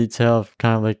leadership detail,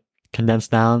 kind of like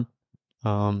condensed down.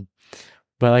 Um,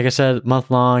 but like I said, month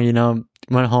long,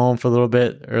 went home for a little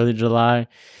bit early July.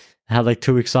 I had like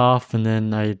 2 weeks off, and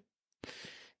then I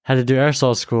had to do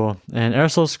airsoft school. And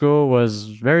airsoft school was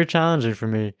very challenging for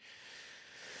me,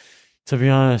 to be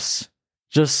honest.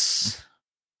 Just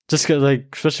 'cause, like,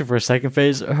 especially for a second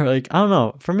phase, or like I don't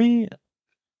know. For me,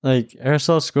 like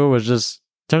airsoft school was just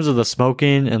in terms of the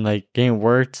smoking and like getting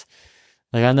worked.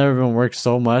 Like I never been worked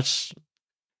so much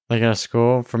like at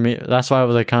school. For me, that's why it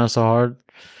was like kind of so hard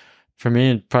for me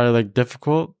and probably like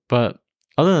difficult. But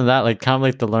other than that, like kind of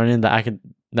like the learning, the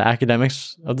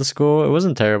academics of the school, it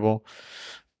wasn't terrible.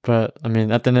 But I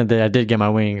mean, at the end of the day, I did get my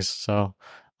wings. So,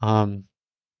 um,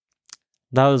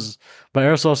 that was, but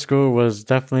airsoft school was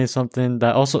definitely something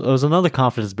that also, it was another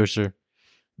confidence booster.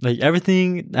 Like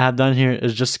everything I've done here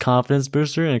is just confidence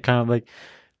booster, and kind of like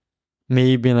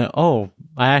me being like, oh,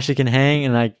 I actually can hang,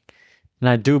 and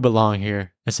I do belong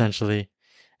here essentially.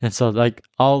 And so like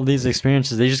all these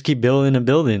experiences, they just keep building and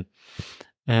building.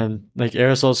 And like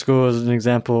aerosol school is an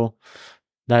example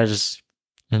that I just,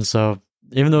 and so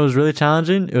even though it was really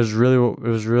challenging, it was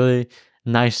really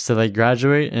nice to like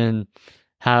graduate and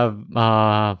have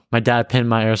my dad pin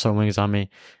my aerosol wings on me.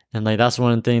 And like that's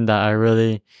one thing that I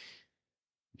really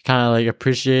kind of like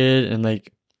appreciated and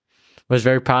like was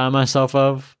very proud of myself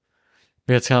of,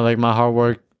 because it's kind of like my hard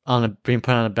work on being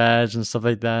put on a badge and stuff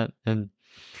like that. And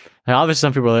like, obviously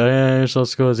some people are like, yeah, aerosol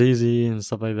school is easy and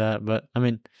stuff like that, but I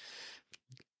mean,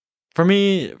 for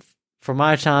me, for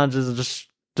my challenges,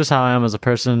 just how I am as a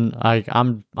person,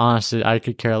 I'm honestly, I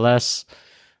could care less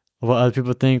what other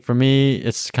people think. For me,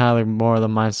 it's kind of like more of the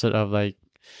mindset of like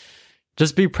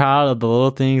just be proud of the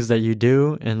little things that you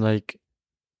do, and like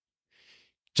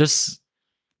just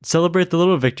celebrate the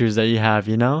little victories that you have.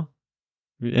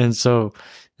 And so,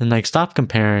 and like stop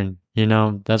comparing.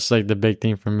 That's like the big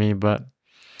thing for me. But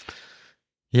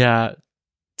yeah,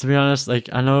 to be honest, like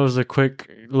I know it was a quick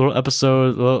little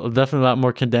episode, definitely a lot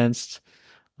more condensed.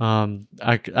 I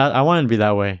want it to be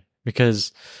that way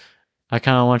because I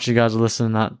kind of want you guys to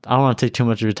listen. I don't want to take too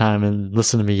much of your time and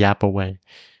listen to me yap away.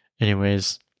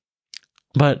 Anyways,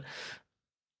 but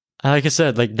like I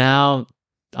said, like now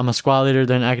I'm a squad leader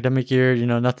during academic year.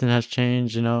 Nothing has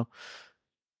changed.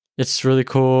 It's really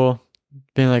cool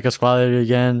being like a squad leader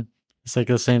again. It's like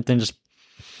the same thing, just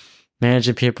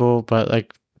managing people, but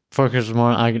like focus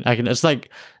more on I can. It's like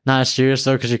not as serious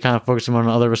though, because you're kind of focusing more on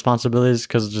other responsibilities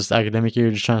because it's just academic year,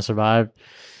 you're just trying to survive,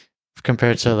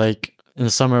 compared to like in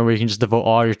the summer where you can just devote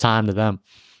all your time to them.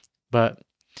 But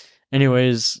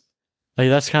anyways, like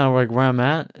that's kind of like where I'm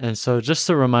at. And so just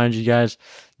to remind you guys,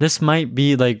 this might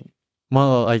be like one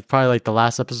of like probably like the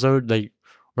last episode, like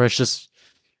where it's just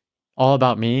all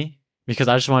about me, because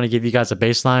I just want to give you guys a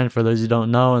baseline for those who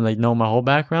don't know and like know my whole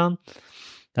background.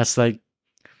 That's like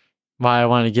why I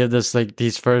want to give this like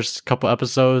these first couple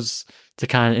episodes to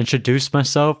kind of introduce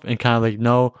myself and kind of like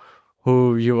know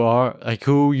who you are, like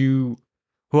who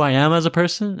I am as a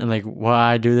person, and like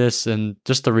why I do this and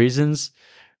just the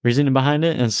reasoning behind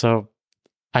it. And so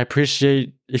I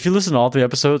appreciate if you listen to all 3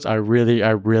 episodes. I really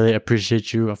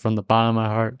appreciate you from the bottom of my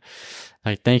heart.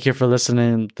 Like, thank you for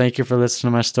listening. Thank you for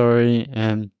listening to my story.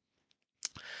 And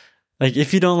like,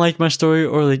 if you don't like my story,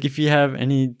 or like if you have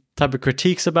any type of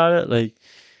critiques about it,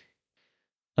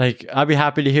 like I'd be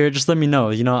happy to hear it. Just let me know.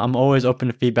 I'm always open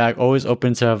to feedback, always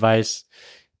open to advice.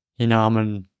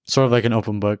 I'm sort of like an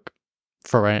open book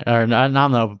for right, or not, I'm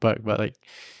not open book, but like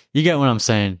you get what I'm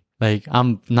saying. Like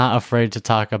I'm not afraid to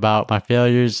talk about my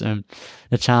failures and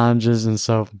the challenges, and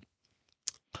so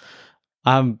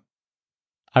I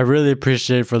really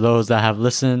appreciate for those that have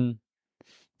listened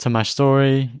to my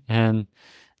story, and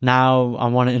now I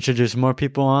want to introduce more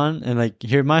people on and like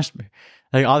hear my,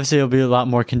 like obviously it'll be a lot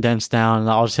more condensed down, and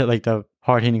I'll just hit like the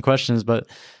hard hitting questions, but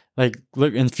like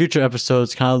look in future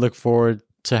episodes, kind of look forward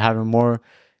to having more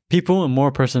people and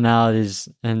more personalities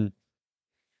and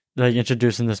like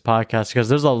introducing this podcast, because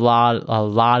there's a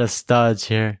lot of studs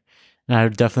here, and I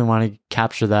definitely want to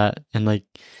capture that and like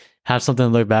have something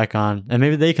to look back on, and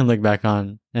maybe they can look back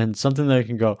on and something that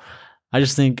can go. I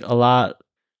just think a lot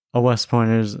of West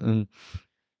Pointers and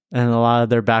a lot of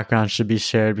their background should be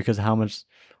shared because of how much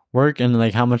work and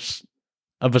like how much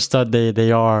of a stud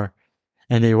they are,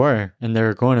 and they were, and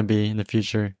they're going to be in the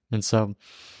future. And so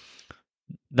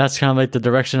that's kind of like the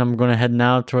direction I'm going to head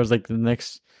now towards like the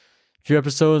next few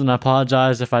episodes. And I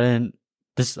apologize if I didn't.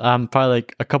 I'm probably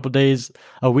like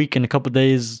a week and a couple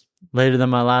days later than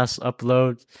my last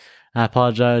upload. And I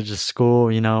apologize. Just school,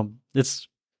 it's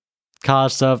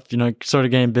college stuff, sort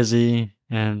of getting busy.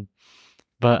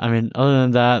 But I mean, other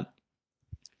than that,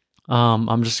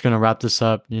 I'm just gonna wrap this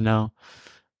up.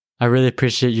 I really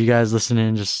appreciate you guys listening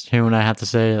and just hearing what I have to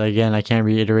say. Again, I can't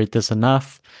reiterate this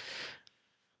enough.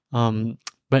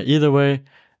 But either way,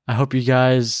 I hope you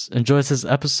guys enjoyed this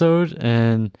episode,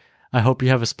 and I hope you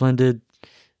have a splendid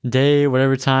day,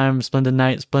 whatever time, splendid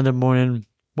night, splendid morning,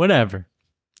 whatever.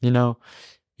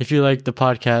 If you like the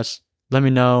podcast, let me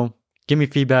know. Give me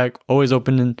feedback. Always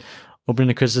open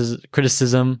to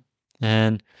criticism.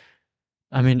 And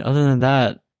I mean, other than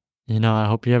that, I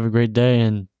hope you have a great day,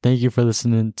 and thank you for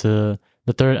listening to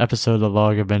the 3rd episode of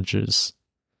Log Adventures.